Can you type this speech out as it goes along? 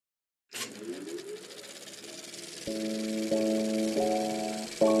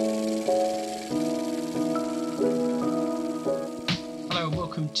Hello and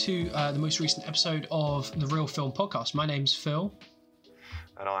welcome to the most recent episode of the Real Film Podcast. My name's Phil.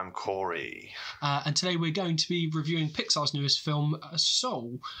 And I'm Corey. And today we're going to be reviewing Pixar's newest film,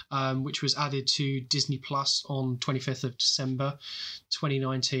 Soul, which was added to Disney Plus on 25th of December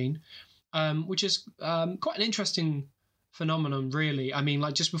 2019, which is quite an interesting phenomenon, really. I mean,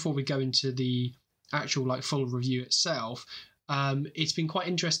 like, just before we go into the actual, like, full review itself, it's been quite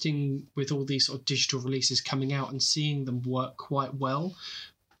interesting with all these sort of digital releases coming out and seeing them work quite well.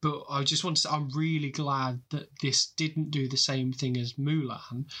 But I just want to say I'm really glad that this didn't do the same thing as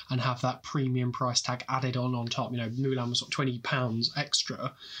Mulan and have that premium price tag added on top. You know, Mulan was sort of £20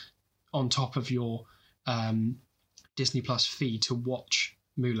 extra on top of your Disney Plus fee to watch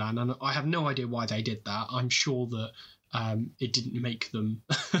Mulan. And I have no idea why they did that. I'm sure that it didn't make them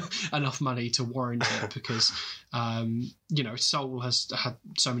enough money to warrant it because, you know, Soul has had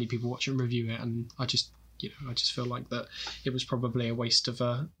so many people watch and review it, and I just feel like that it was probably a waste of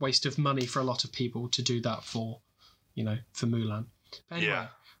money for a lot of people to do that for Mulan. But anyway, yeah.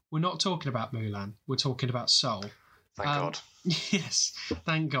 We're not talking about Mulan. We're talking about Soul. Thank God. Yes,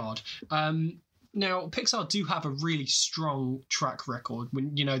 thank God. Now, Pixar do have a really strong track record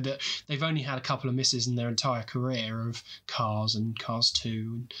when, you know, that they've only had a couple of misses in their entire career of Cars and Cars 2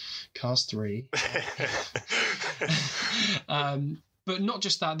 and Cars 3. But not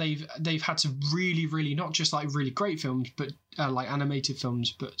just that, they've had some really, really, not just like really great films, but like animated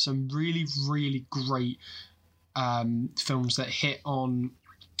films, but some really, really great films that hit on,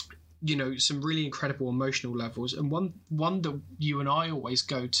 you know, some really incredible emotional levels. And one that you and I always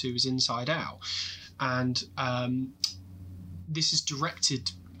go to is Inside Out. And this is directed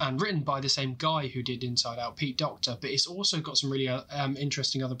and written by the same guy who did Inside Out, Pete Docter, but it's also got some really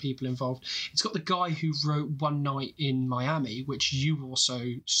interesting other people involved. It's got the guy who wrote One Night in Miami, which you also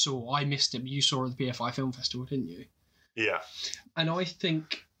saw. I missed it, but you saw at the BFI Film Festival, didn't you? Yeah. And I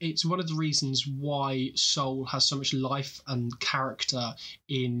think it's one of the reasons why Soul has so much life and character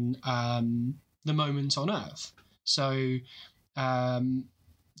in the moments on Earth. So,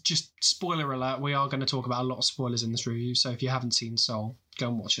 just spoiler alert, we are going to talk about a lot of spoilers in this review, so if you haven't seen Soul, go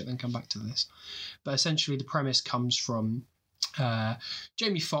and watch it, then come back to this. But essentially the premise comes from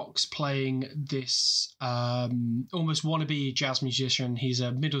Jamie Foxx playing this almost wannabe jazz musician. He's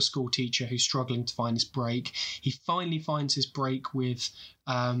a middle school teacher who's struggling to find his break. He finally finds his break with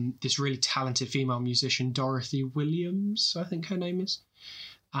this really talented female musician, Dorothy Williams, I think her name is.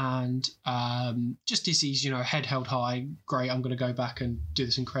 And just as he's, you know, head held high, great, I'm going to go back and do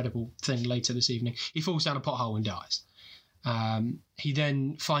this incredible thing later this evening, he falls down a pothole and dies. He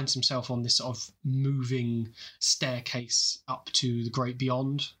then finds himself on this sort of moving staircase up to the great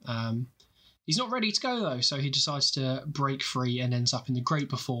beyond. He's not ready to go, though, so he decides to break free and ends up in the great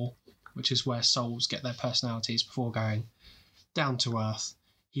before, which is where souls get their personalities before going down to Earth.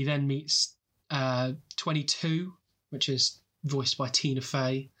 He then meets 22, which is voiced by Tina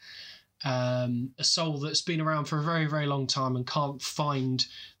Fey, a soul that's been around for a very, very long time and can't find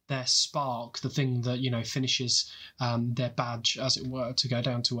their spark, the thing that, you know, finishes their badge, as it were, to go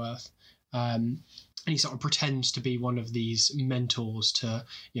down to Earth. And he sort of pretends to be one of these mentors to,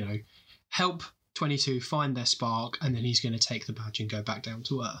 you know, help 22 find their spark, and then he's going to take the badge and go back down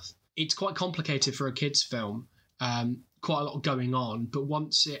to Earth. It's quite complicated for a kid's film, quite a lot going on, but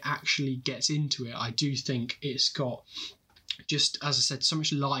once it actually gets into it, I do think it's got, just as I said, so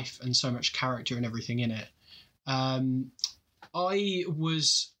much life and so much character and everything in it.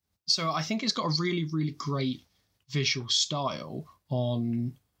 I think it's got a really, really great visual style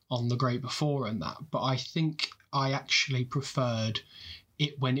on The Great Before and that, but I think I actually preferred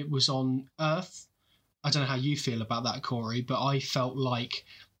it when it was on Earth. I don't know how you feel about that, Corey, but I felt like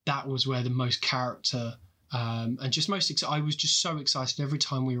that was where the most character and just most I was just so excited every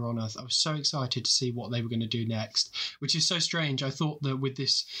time we were on Earth. I was so excited to see what they were going to do next, which is so strange. I thought that with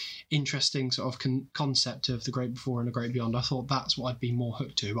this interesting sort of concept of The Great Before and The Great Beyond, I thought that's what I'd be more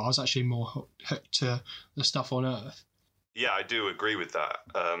hooked to, but I was actually more hooked to the stuff on Earth. Yeah, I do agree with that.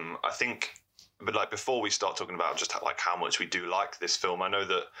 I think, but like before we start talking about just like how much we do like this film, I know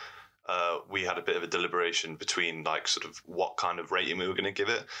that we had a bit of a deliberation between like sort of what kind of rating we were going to give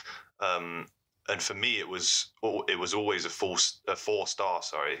it. And for me, it was always a 4-star,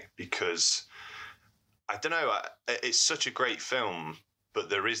 because I don't know, it's such a great film, but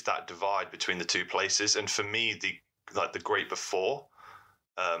there is that divide between the two places. And for me, the Great Before,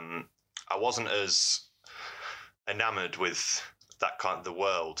 I wasn't as enamored with that kind of the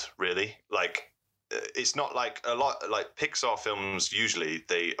world, really. Like, it's not like a lot like Pixar films. Usually,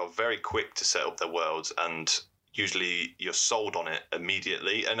 they are very quick to set up their worlds, and usually you're sold on it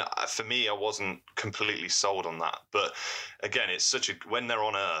immediately. And for me, I wasn't completely sold on that. But again, it's when they're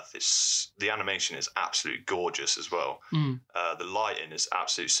on Earth, the animation is absolutely gorgeous as well. The lighting is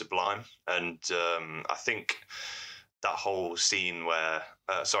absolutely sublime. And I think that whole scene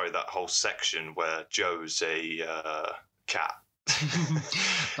that whole section where Joe's a cat.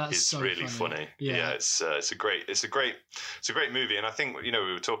 It's so really funny. Yeah, it's a great movie. And I think, we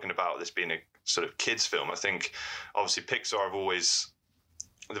were talking about this being a sort of kids film. I think obviously Pixar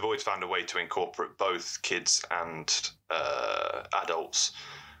they've always found a way to incorporate both kids and adults.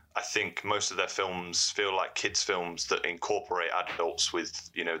 I think most of their films feel like kids films that incorporate adults with,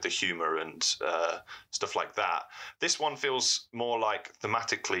 the humor and stuff like that. This one feels more like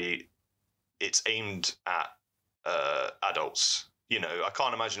thematically it's aimed at adults. I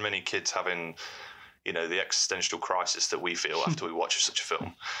can't imagine many kids having, the existential crisis that we feel after we watch such a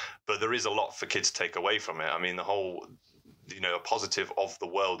film. But there is a lot for kids to take away from it. I mean, the whole, a positive of the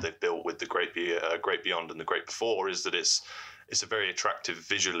world they've built with the Great Beyond and the Great Before is that it's a very attractive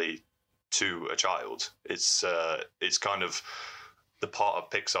visually to a child. It's kind of the part of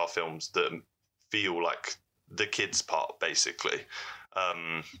Pixar films that feel like the kids' part, basically.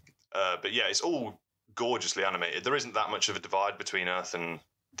 But yeah, it's all gorgeously animated. There isn't that much of a divide between Earth and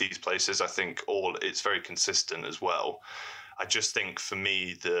these places. I think it's very consistent as well. I just think for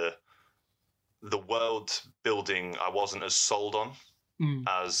me the world building I wasn't as sold on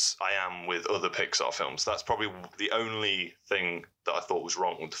as I am with other Pixar films. That's probably the only thing that I thought was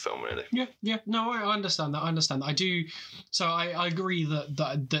wrong with the film, really. Yeah. No, I understand that. I do. So I agree that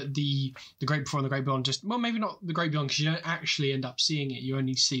the Great Before and the Great Beyond maybe not the Great Beyond, because you don't actually end up seeing it. You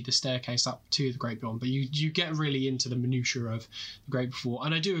only see the staircase up to the Great Beyond, but you get really into the minutiae of the Great Before.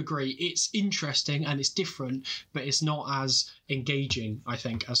 And I do agree, it's interesting and it's different, but it's not as engaging, I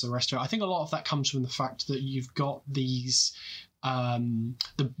think, as the rest of it. I think a lot of that comes from the fact that you've got these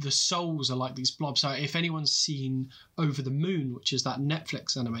the souls are like these blobs. So if anyone's seen Over the Moon, which is that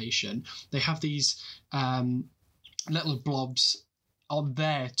Netflix animation, they have these little blobs on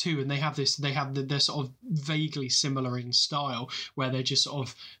there too, and they're sort of vaguely similar in style, where they just sort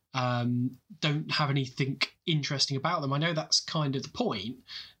of don't have anything interesting about them. I know that's kind of the point,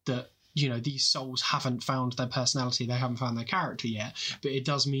 that these souls haven't found their personality, they haven't found their character yet, but it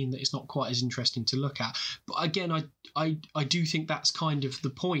does mean that it's not quite as interesting to look at. But again, I do think that's kind of the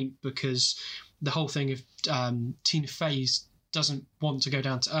point, because the whole thing of Tina Fey doesn't want to go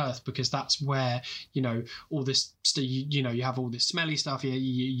down to Earth, because that's where all this you have all this smelly stuff,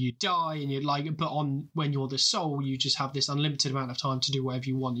 you die, and you're like, but when you're the soul, you just have this unlimited amount of time to do whatever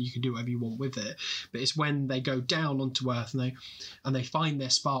you want, and you can do whatever you want with it. But it's when they go down onto Earth and they find their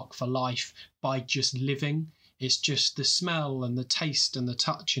spark for life by just living. It's just the smell and the taste and the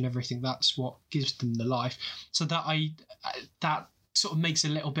touch and everything, that's what gives them the life. So that sort of makes a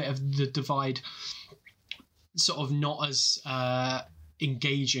little bit of the divide sort of not as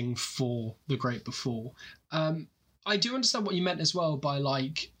engaging for the Great Before. I do understand what you meant as well by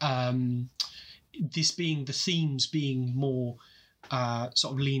this being the themes being more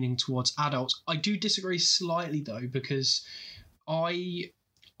sort of leaning towards adults. I do disagree slightly though, because I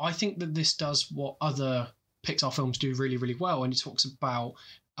think that this does what other Pixar films do really, really well, and it talks about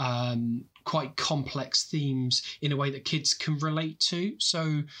quite complex themes in a way that kids can relate to.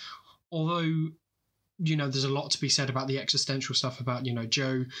 So although there's a lot to be said about the existential stuff about,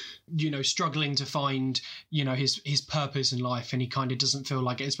 Joe, struggling to find, his purpose in life, and he kind of doesn't feel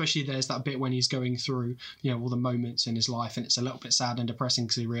like it, especially there's that bit when he's going through, all the moments in his life, and it's a little bit sad and depressing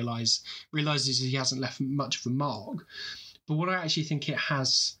because he realizes he hasn't left much of a mark. But what I actually think it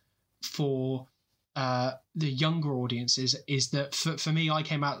has for the younger audiences is that for me, I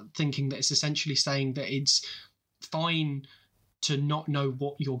came out thinking that it's essentially saying that it's fine to not know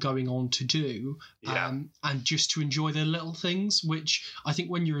what you're going on to do, and just to enjoy the little things, which I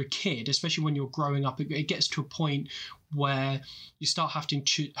think when you're a kid, especially when you're growing up, it gets to a point where you start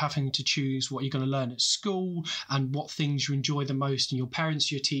having to choose what you're going to learn at school and what things you enjoy the most, and your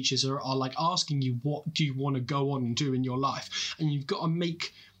parents, your teachers are like asking you, what do you want to go on and do in your life, and you've got to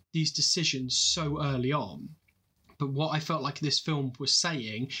make these decisions so early on. But what I felt like this film was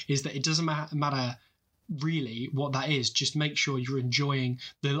saying is that it doesn't matter really what that is, just make sure you're enjoying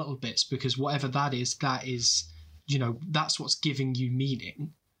the little bits, because whatever that is, that's what's giving you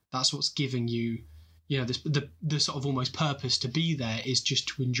meaning, that's what's giving you the sort of almost purpose to be there, is just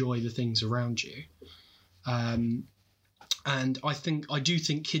to enjoy the things around you. And I do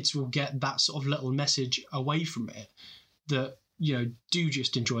think kids will get that sort of little message away from it, that do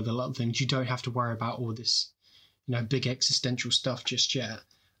just enjoy the little things. You don't have to worry about all this big existential stuff just yet.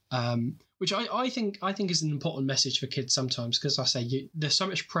 Which I think is an important message for kids sometimes, because I say there's so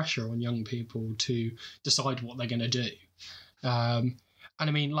much pressure on young people to decide what they're going to do. And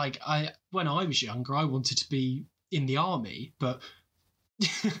I mean, like, when I was younger, I wanted to be in the army, but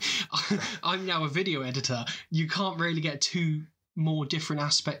I'm now a video editor. You can't really get two more different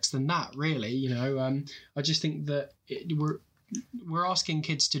aspects than that, really. You know, I just think that we're asking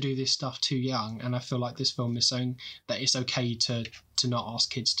kids to do this stuff too young, and I feel like this film is saying that it's okay to not ask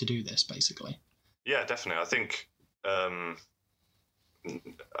kids to do this, basically. Yeah, definitely. I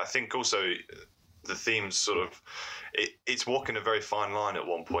think also the theme's sort of it's walking a very fine line at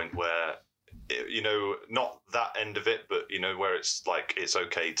one point where, you know, not that end of it, but, you know, where it's like it's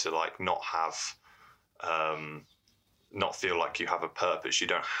okay to like not have not feel like you have a purpose. You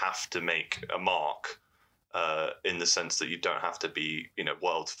don't have to make a mark. In the sense that you don't have to be, you know,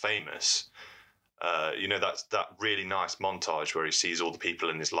 world famous. You know, that's that really nice montage where he sees all the people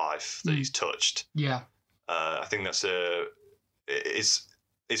in his life that he's touched. Yeah. I think that's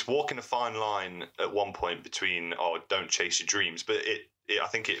it's walking a fine line at one point between, don't chase your dreams, but I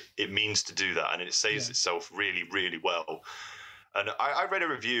think it means to do that, and it saves itself really, really well. And I read a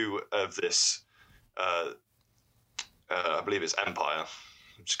review of this. I believe it's Empire.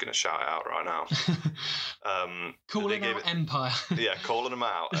 I'm just going to shout it out right now. Calling out Empire. Yeah, calling them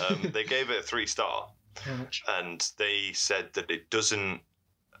out. They gave it a 3-star, and they said that it doesn't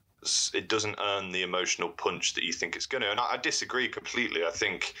earn the emotional punch that you think it's going to. And I disagree completely. I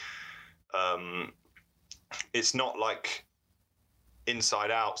think it's not like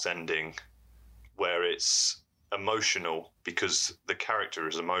Inside Out's ending, where it's emotional because the character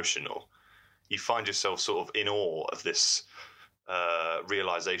is emotional. You find yourself sort of in awe of this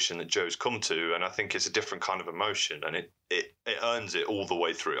realization that Joe's come to, and I think it's a different kind of emotion, and it earns it all the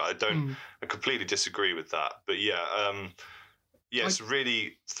way through. I completely disagree with that, but it's a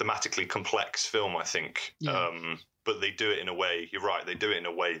really thematically complex film, I think. But they do it in a way. You're right. They do it in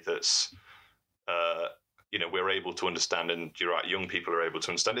a way that's you know, we're able to understand, and you're right, young people are able to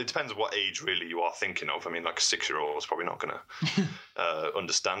understand. It depends on what age really you are thinking of. I mean, like a 6-year-old is probably not going to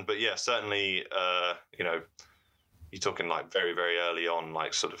understand, but yeah, certainly you know, you're talking like very, very early on,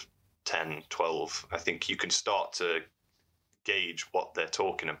 like sort of 10, 12, I think you can start to gauge what they're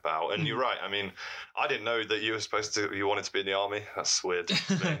talking about. And you're right. I mean, I didn't know that you wanted to be in the army. That's weird.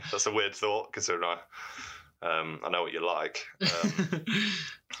 That's a weird thought, considering I know what you like.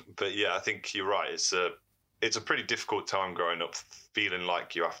 But yeah, I think you're right. It's a pretty difficult time growing up, feeling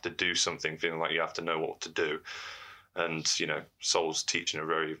like you have to do something, feeling like you have to know what to do. And, you know, Soul's teaching a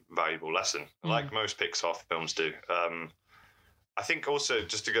very valuable lesson, like most Pixar films do. I think also,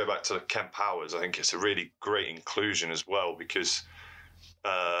 just to go back to Kent Powers, I think it's a really great inclusion as well, because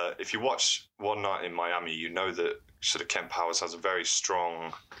if you watch One Night in Miami, you know that sort of Kent Powers has a very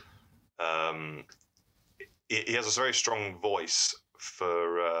strong... he has a very strong voice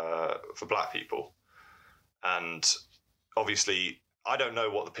for black people. And obviously, I don't know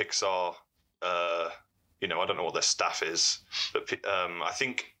what the Pixar... you know, I don't know what their staff is, but I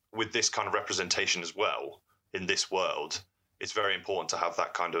think with this kind of representation as well in this world, it's very important to have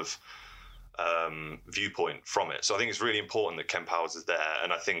that kind of viewpoint from it. So I think it's really important that Kent Powers is there,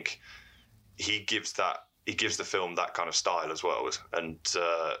 and I think he gives the film that kind of style as well. And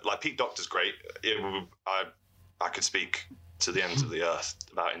like Pete Docter's great. I could speak to the ends of the earth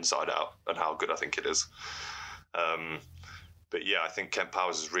about Inside Out and how good I think it is. But yeah, I think Kent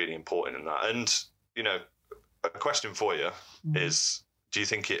Powers is really important in that. And you know, a question for you is, do you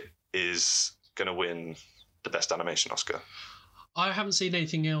think it is going to win the Best Animation Oscar? I haven't seen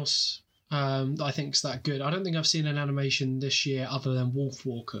anything else that I think is that good. I don't think I've seen an animation this year other than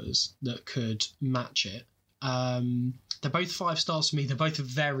Wolfwalkers that could match it. They're both 5 stars for me. They're both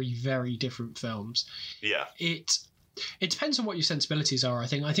very, very different films. Yeah. It depends on what your sensibilities are, I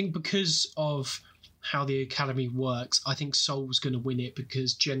think. I think because of how the Academy works, I think Soul's going to win it,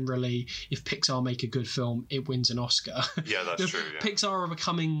 because generally, if Pixar make a good film, it wins an Oscar. Yeah, that's true. Yeah. Pixar are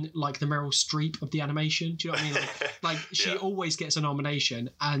becoming like the Meryl Streep of the animation. Do you know what I mean? Like she always gets a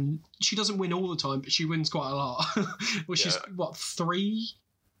nomination, and she doesn't win all the time, but she wins quite a lot. Which is what, 3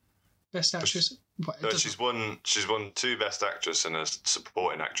 Best Actress? She's won 2 Best Actress and a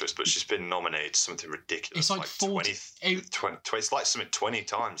Supporting Actress, but she's been nominated something ridiculous. It's like 40. 20, it's like something 20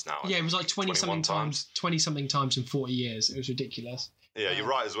 times now. Yeah, it was like 20-something times. 20-something times in 40 years. It was ridiculous. Yeah, you're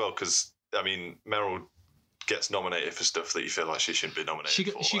right as well, because, I mean, Meryl gets nominated for stuff that you feel like she shouldn't be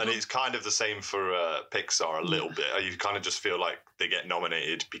nominated for. And it's kind of the same for Pixar a little bit. You kind of just feel like they get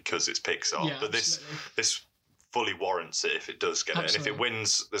nominated because it's Pixar. Yeah, but this fully warrants it if it does get it. And if it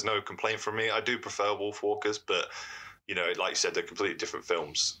wins, there's no complaint from me. I do prefer Wolfwalkers, but like you said, they're completely different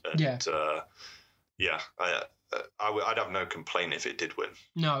films. And, I'd have no complaint if it did win.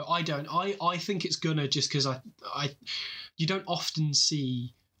 No, I don't. I think it's gonna, just because you don't often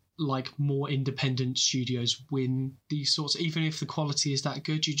see like more independent studios win these sorts, even if the quality is that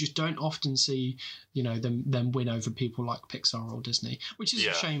good. You just don't often see, them win over people like Pixar or Disney, which is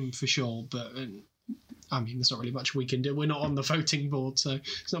a shame for sure. But I mean, there's not really much we can do. We're not on the voting board, so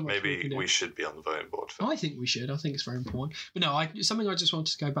it's not much maybe we can do. We should be on the voting board. I think we should. I think it's very important. But no, something I just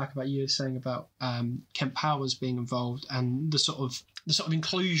wanted to go back about you saying about Kent Powers being involved and the sort of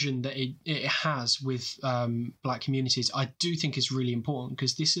inclusion that it has with black communities. I do think is really important,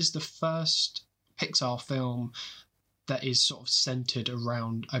 because this is the first Pixar film that is sort of centered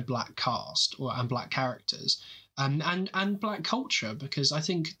around a black cast and black characters. And black culture, because I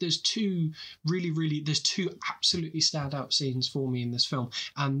think there's two absolutely standout scenes for me in this film,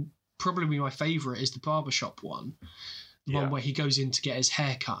 and probably my favourite is the barbershop one, the one where he goes in to get his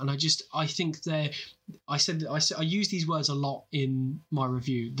hair cut, and I think I use these words a lot in my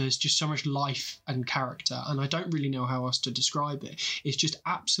review. There's just so much life and character, and I don't really know how else to describe it. It's just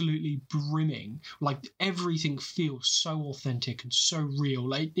absolutely brimming. Like, everything feels so authentic and so real.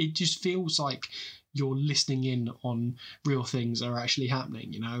 Like, it just feels like you're listening in on real things that are actually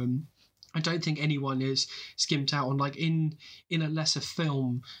happening, and I don't think anyone is skimped out on, like, in a lesser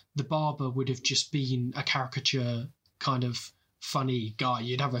film, the barber would have just been a caricature kind of funny guy.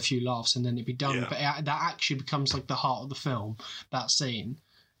 You'd have a few laughs and then it'd be done, but that actually becomes like the heart of the film, that scene.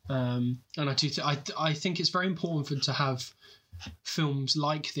 And I think it's very important to have films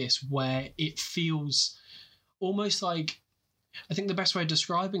like this where it feels almost like, I think the best way of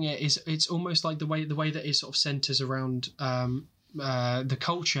describing it is it's almost like the way that it sort of centers around the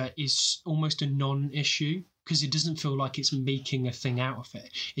culture is almost a non-issue, because it doesn't feel like it's making a thing out of it.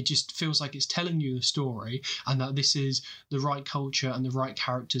 It just feels like it's telling you the story, and that this is the right culture and the right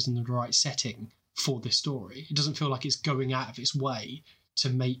characters and the right setting for this story. It doesn't feel like it's going out of its way to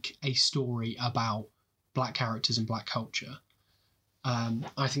make a story about black characters and black culture.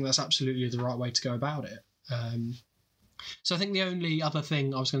 I think that's absolutely the right way to go about it. So I think the only other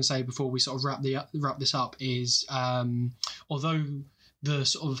thing I was going to say before we sort of wrap this up is, although the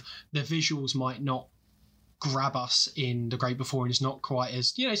visuals might not grab us in The Great Before, and it's not quite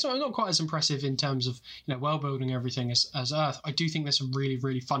as, it's not quite as impressive in terms of, world building everything as Earth, I do think there's some really,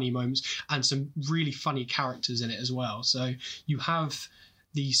 really funny moments and some really funny characters in it as well. So you have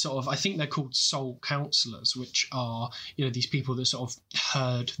these sort of, I think they're called soul counselors, which are, these people that sort of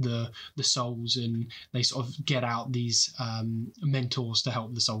herd the souls, and they sort of get out these mentors to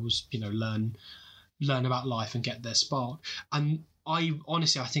help the souls, learn about life and get their spark. And I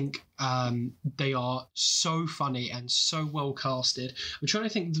think they are so funny and so well casted. I'm trying to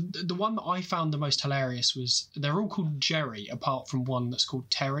think, the one that I found the most hilarious was, they're all called Jerry apart from one that's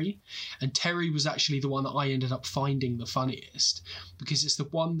called Terry, and Terry was actually the one that I ended up finding the funniest, because it's the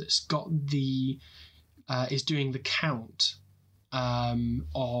one that's got is doing the count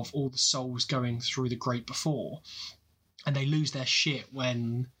of all the souls going through the Great Before, and they lose their shit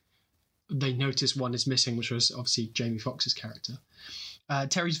when they notice one is missing, which was obviously Jamie Foxx's character.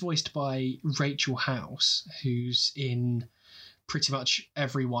 Terry's voiced by Rachel House, who's in pretty much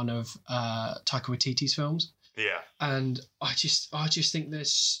every one of Taika Waititi's films. Yeah. And I just think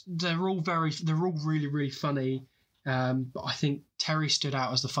they're all really, really funny. But I think Terry stood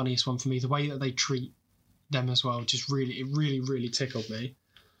out as the funniest one for me. The way that they treat them as well, just really, really tickled me.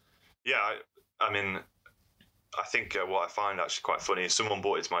 Yeah, I mean, I think what I find actually quite funny is, someone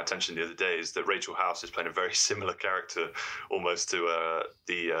brought it to my attention the other day, is that Rachel House is playing a very similar character almost to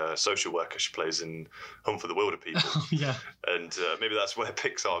the social worker she plays in Hunt for the Wilder People. Yeah. And maybe that's where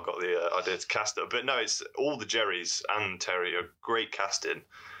Pixar got the idea to cast her. But no, it's all the Jerrys and Terry are great casting.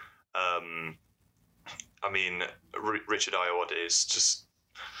 I mean, Richard Ayoade is just...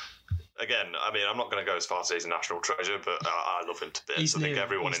 Again, I mean, I'm not going to go as far as say he's a national treasure, but I love him to bits. I think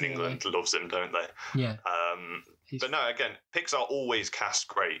everyone in England loves him, don't they? Yeah. But no, again, Pixar always cast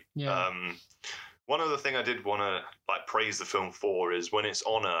great. Yeah. One other thing I did want to praise the film for is when it's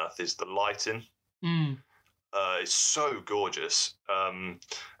on Earth, is the lighting. It's so gorgeous. And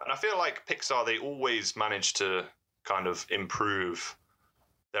I feel like Pixar, they always manage to kind of improve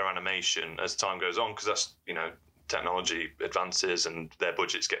their animation as time goes on, because that's, technology advances and their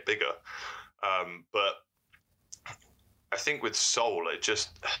budgets get bigger. But I think with Soul, it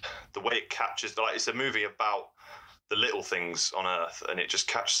just, the way it captures, it's a movie about the little things on Earth, and it just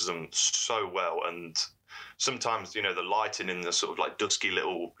captures them so well. And sometimes, the lighting in the sort of dusky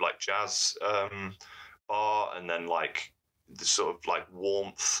little jazz bar, and then the sort of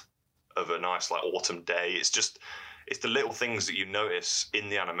warmth of a nice autumn day, it's it's the little things that you notice in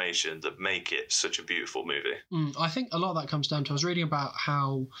the animation that make it such a beautiful movie. I think a lot of that comes down to, I was reading about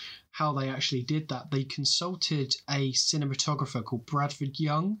how they actually did that. They consulted a cinematographer called Bradford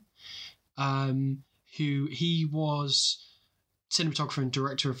Young, who he was cinematographer and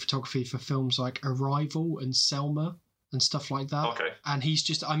director of photography for films like Arrival and Selma and stuff like that. Okay. And he's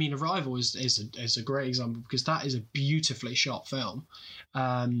just, I mean, Arrival is a great example because that is a beautifully shot film.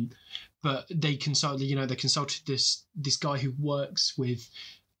 But they consulted this guy who works with.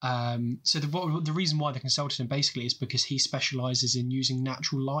 So the reason why they consulted him basically is because he specialises in using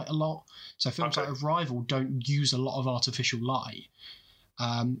natural light a lot. So films like Arrival don't use a lot of artificial light.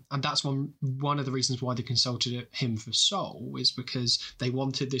 And that's one of the reasons why they consulted him for Soul, is because they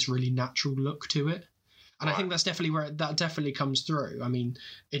wanted this really natural look to it. And I think that's definitely where that definitely comes through. I mean,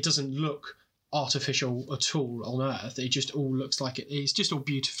 it doesn't look artificial at all on Earth. It just all looks like it's just all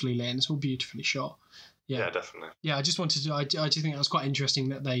beautifully lit and it's all beautifully shot. Yeah, definitely. Yeah, I just wanted to. I just think that was quite interesting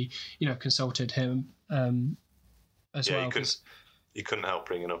that they, consulted him as well. You couldn't help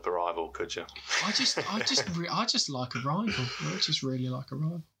bringing up Arrival, could you? I just like Arrival. I just really like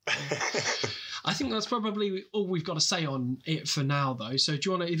Arrival. Yeah. I think that's probably all we've got to say on it for now, though. So, do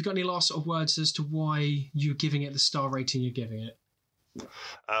you want to? Have you got any last sort of words as to why you're giving it the star rating you're giving it?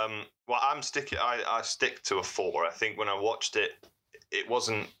 Well, I stick to a 4. I think when I watched it, it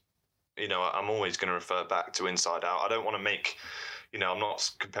wasn't. I'm always going to refer back to Inside Out. I don't want to make. I'm not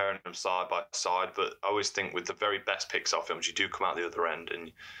comparing them side by side, but I always think with the very best Pixar films, you do come out the other end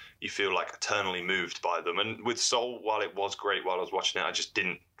and you feel like eternally moved by them. And with Soul, while it was great while I was watching it, I just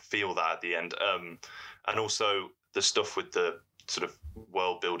didn't feel that at the end. And also the stuff with the sort of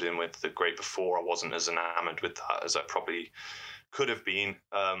world building with The Great Before, I wasn't as enamored with that as I probably could have been.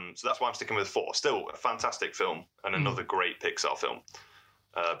 So that's why I'm sticking with 4. Still a fantastic film and another great Pixar film.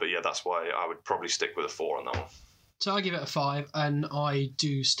 But yeah, that's why I would probably stick with a 4 on that one. So I give it a 5, and I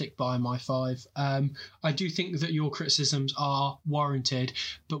do stick by my 5. I do think that your criticisms are warranted,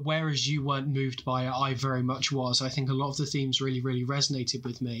 but whereas you weren't moved by it, I very much was. I think a lot of the themes really, really resonated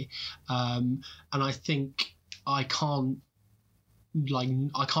with me, and I think I can't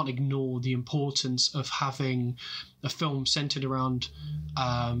ignore the importance of having a film centered around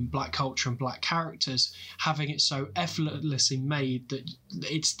black culture and black characters, having it so effortlessly made that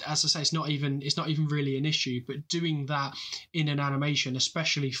it's, as I say, it's not even really an issue. But doing that in an animation,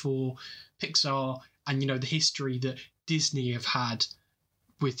 especially for Pixar and the history that Disney have had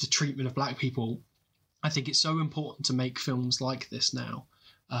with the treatment of black people, I think it's so important to make films like this now.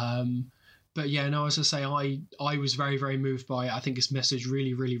 But yeah, no, as I say, I was very, very moved by it. I think its message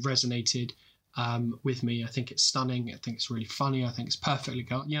really, really resonated with me. I think it's stunning. I think it's really funny. I think it's perfectly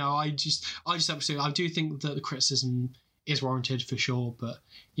cut. I just absolutely, I do think that the criticism is warranted for sure, but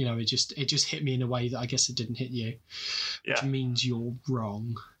it just hit me in a way that I guess it didn't hit you, which means you're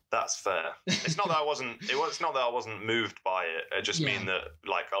wrong. That's fair. It's not that I wasn't. It's not that I wasn't moved by it. It just mean that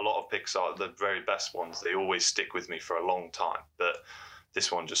like a lot of Pixar, the very best ones, they always stick with me for a long time. But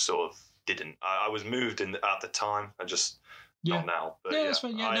this one just sort of didn't. I was moved at the time. I just not now. But that's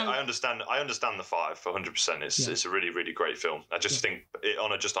fine. I understand. I understand the 5 for 100%. It's a really, really great film. I just think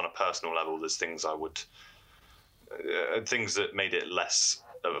on a personal level, there's things I would things that made it less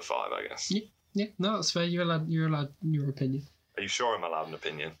of a 5, I guess. Yeah. No, that's fair. You're allowed your opinion. Are you sure I'm allowed an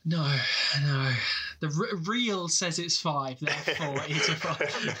opinion? No. The reel says it's 5, therefore it's a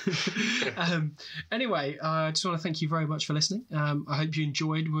 5. Anyway, I just want to thank you very much for listening. I hope you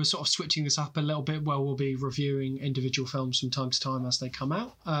enjoyed. We're sort of switching this up a little bit where we'll be reviewing individual films from time to time as they come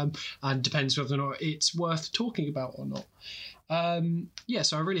out, and depends whether or not it's worth talking about or not.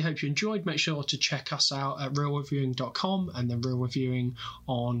 So I really hope you enjoyed. Make sure to check us out at realreviewing.com and then Real Reviewing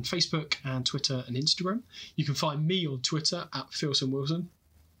on Facebook and Twitter and Instagram. You can find me on Twitter at PhilsonWilson.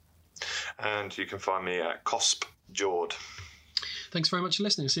 And you can find me at CospJord. Thanks very much for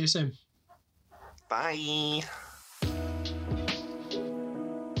listening. See you soon. Bye.